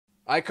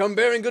I come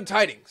bearing good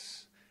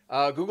tidings.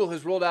 Google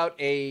has rolled out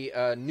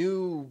a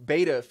new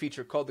beta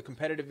feature called the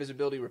Competitive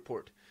Visibility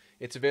Report.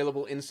 It's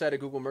available inside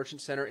of Google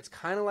Merchant Center. It's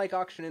kind of like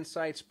Auction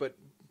Insights, but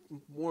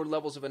more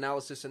levels of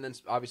analysis, and then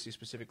obviously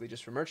specifically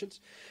just for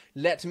merchants.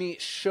 Let me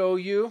show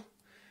you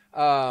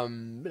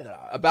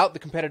about the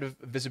Competitive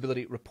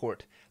Visibility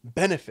Report.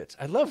 Benefits.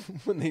 I love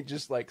when they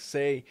just like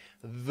say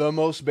the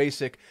most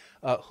basic,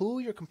 who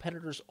your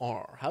competitors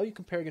are, how you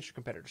compare against your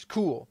competitors.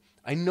 Cool.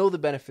 I know the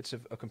benefits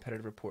of a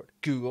competitive report,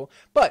 Google,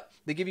 but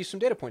they give you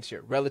some data points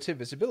here. Relative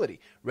visibility.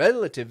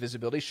 Relative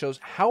visibility shows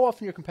how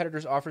often your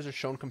competitors' offers are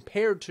shown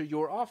compared to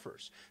your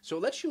offers. So it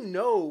lets you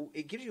know,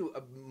 it gives you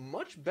a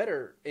much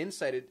better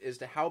insight as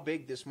to how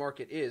big this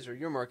market is, or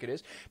your market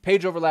is.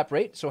 Page overlap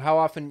rate, so how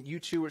often you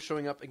two are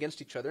showing up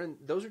against each other, and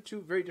those are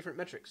two very different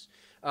metrics.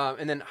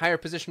 And then higher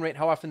position rate,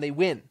 how often they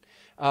win.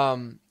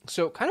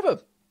 So kind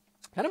of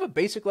a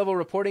basic level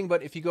reporting,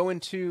 but if you go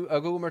into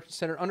Google Merchant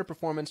Center under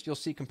performance, you'll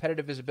see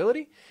competitive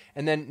visibility.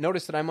 And then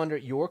notice that I'm under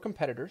your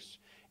competitors.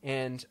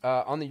 And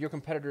on the your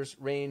competitors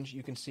range,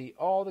 you can see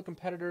all the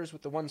competitors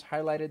with the ones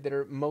highlighted that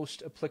are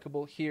most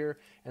applicable here.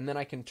 And then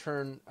I can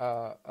turn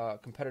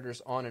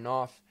competitors on and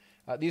off.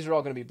 These are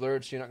all going to be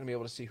blurred, so you're not going to be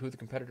able to see who the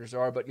competitors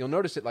are. But you'll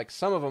notice that like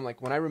some of them,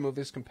 like when I remove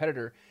this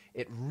competitor,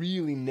 it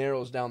really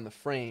narrows down the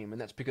frame. And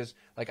that's because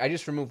like I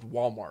just removed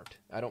Walmart.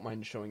 I don't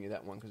mind showing you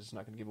that one because it's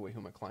not going to give away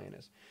who my client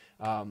is.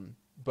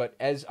 But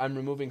as I'm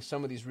removing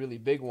some of these really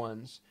big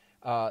ones,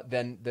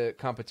 then the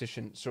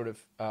competition sort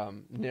of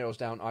narrows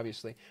down,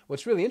 obviously.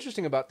 What's really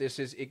interesting about this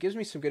is it gives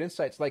me some good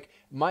insights. Like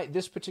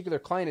this particular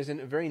client is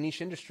in a very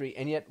niche industry,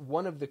 and yet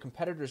one of the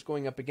competitors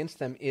going up against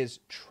them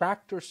is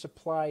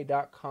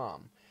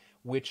TractorSupply.com,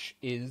 which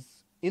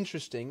is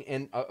interesting.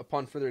 And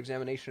upon further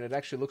examination, it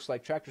actually looks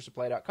like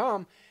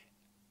TractorSupply.com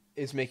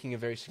is making a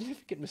very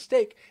significant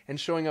mistake and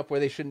showing up where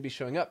they shouldn't be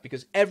showing up,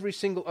 because every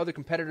single other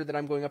competitor that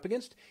I'm going up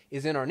against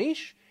is in our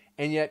niche,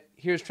 and yet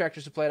here's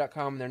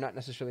TractorSupply.com, and they're not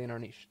necessarily in our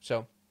niche.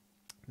 So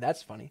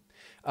that's funny.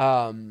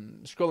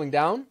 Scrolling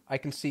down, I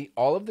can see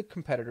all of the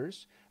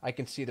competitors. I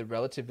can see the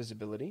relative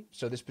visibility.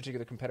 So this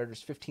particular competitor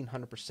is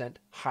 1,500%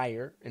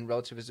 higher in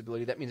relative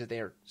visibility. That means that they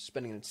are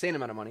spending an insane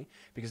amount of money,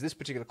 because this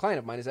particular client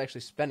of mine is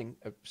actually spending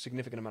a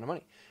significant amount of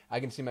money.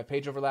 I can see my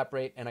page overlap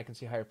rate, and I can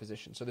see higher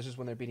position. So this is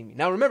when they're beating me.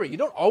 Now remember, you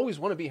don't always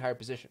want to be higher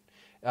position.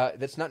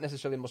 That's not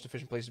necessarily the most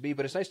efficient place to be,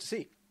 but it's nice to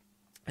see.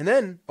 And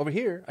then over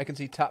here, I can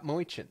see top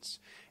merchants.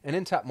 And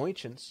in top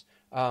merchants,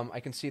 I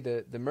can see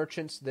the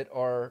merchants that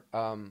are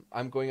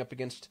I'm going up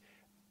against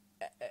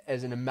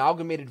as an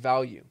amalgamated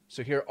value.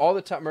 So here are all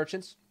the top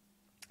merchants.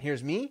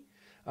 Here's me,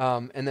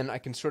 and then I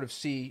can sort of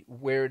see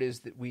where it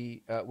is that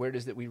we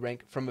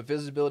rank from a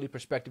visibility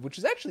perspective, which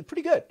is actually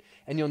pretty good.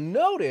 And you'll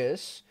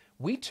notice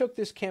we took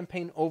this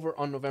campaign over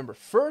on November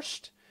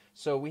 1st.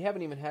 So we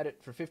haven't even had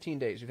it for 15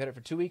 days. We've had it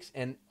for 2 weeks,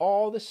 and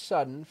all of a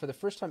sudden, for the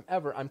first time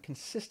ever, I'm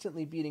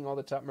consistently beating all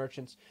the top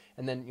merchants.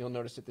 And then you'll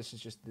notice that this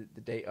is just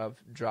the day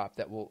of drop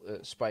that will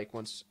spike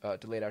once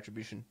delayed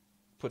attribution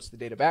puts the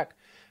data back.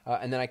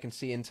 And then I can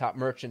see in top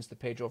merchants the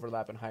page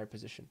overlap and higher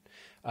position.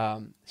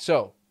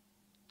 So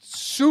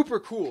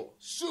super cool,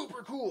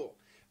 super cool.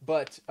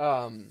 But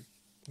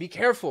be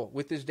careful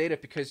with this data,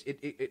 because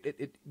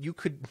you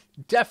could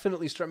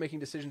definitely start making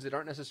decisions that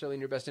aren't necessarily in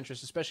your best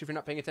interest, especially if you're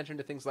not paying attention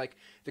to things like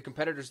the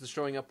competitors that are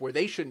showing up where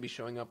they shouldn't be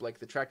showing up, like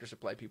the Tractor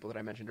Supply people that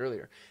I mentioned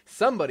earlier.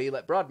 Somebody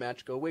let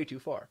Broadmatch go way too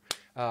far,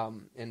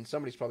 and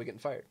somebody's probably getting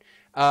fired.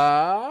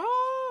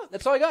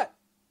 That's all I got.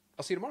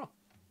 I'll see you tomorrow.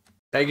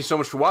 Thank you so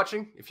much for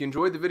watching. If you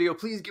enjoyed the video,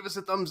 please give us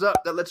a thumbs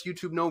up. That lets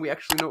YouTube know we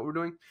actually know what we're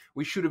doing.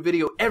 We shoot a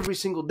video every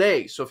single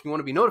day, so if you want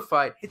to be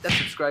notified, hit that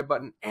subscribe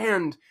button.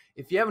 And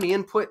if you have any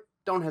input,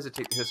 don't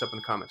hesitate to hit us up in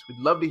the comments. We'd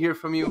love to hear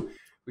from you.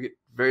 We get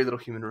very little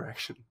human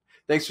interaction.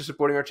 Thanks for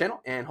supporting our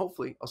channel, and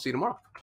hopefully I'll see you tomorrow.